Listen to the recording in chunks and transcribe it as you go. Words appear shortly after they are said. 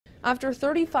After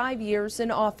 35 years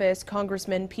in office,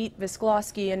 Congressman Pete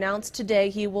Visclosky announced today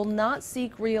he will not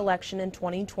seek re-election in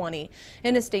 2020.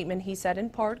 In a statement, he said in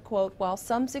part, quote, "While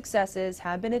some successes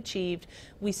have been achieved,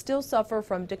 we still suffer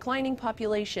from declining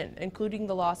population, including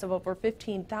the loss of over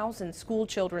 15,000 school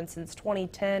children since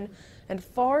 2010, and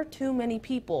far too many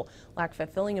people lack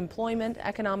fulfilling employment,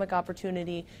 economic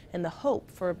opportunity, and the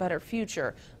hope for a better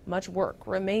future. Much work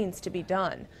remains to be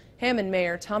done." Hammond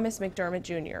Mayor Thomas McDermott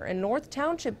Jr. and North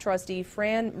Township trustee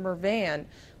Fran Mervan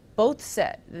both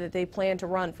said that they plan to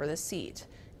run for the seat.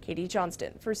 Katie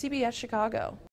Johnston for CBS Chicago.